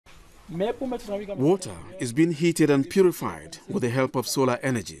Water is being heated and purified with the help of solar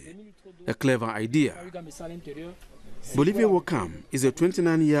energy, a clever idea. Bolivia Wakam is a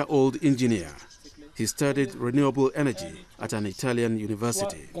 29-year-old engineer. He studied renewable energy at an Italian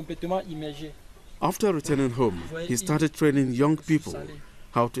university. After returning home, he started training young people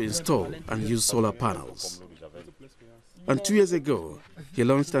how to install and use solar panels. And 2 years ago, he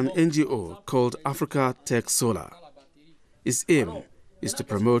launched an NGO called Africa Tech Solar. Its aim is to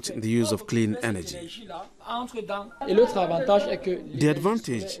promote the use of clean energy. The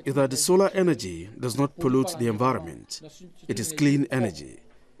advantage is that the solar energy does not pollute the environment. It is clean energy,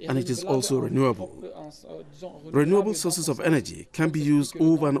 and it is also renewable. Renewable sources of energy can be used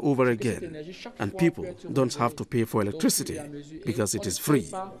over and over again, and people don't have to pay for electricity because it is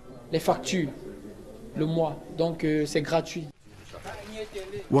free.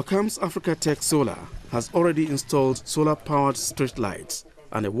 Wakam's Africa Tech Solar has already installed solar-powered street lights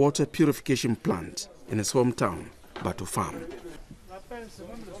and a water purification plant in his hometown, Batu Farm.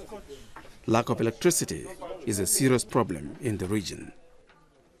 Lack of electricity is a serious problem in the region.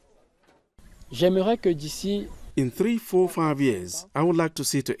 In 3, 4, 5 years, I would like to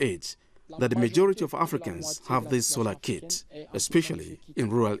see to it that the majority of Africans have this solar kit, especially in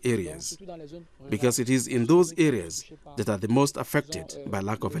rural areas, because it is in those areas that are the most affected by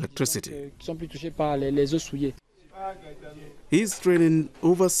lack of electricity. He is training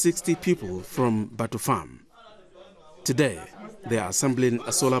over 60 people from Batu Farm. Today, they are assembling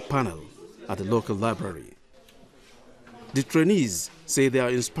a solar panel at the local library. The trainees say they are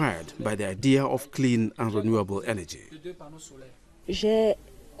inspired by the idea of clean and renewable energy.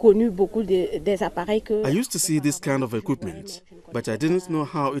 I used to see this kind of equipment, but I didn't know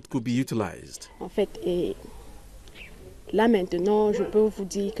how it could be utilized.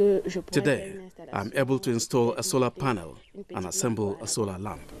 Today, I'm able to install a solar panel and assemble a solar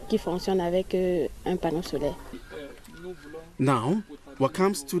lamp. Now,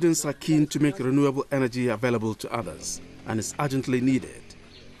 Wakam students are keen to make renewable energy available to others, and it's urgently needed.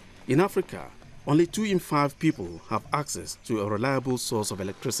 In Africa, only 2 in 5 people have access to a reliable source of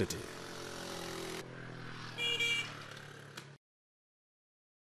electricity.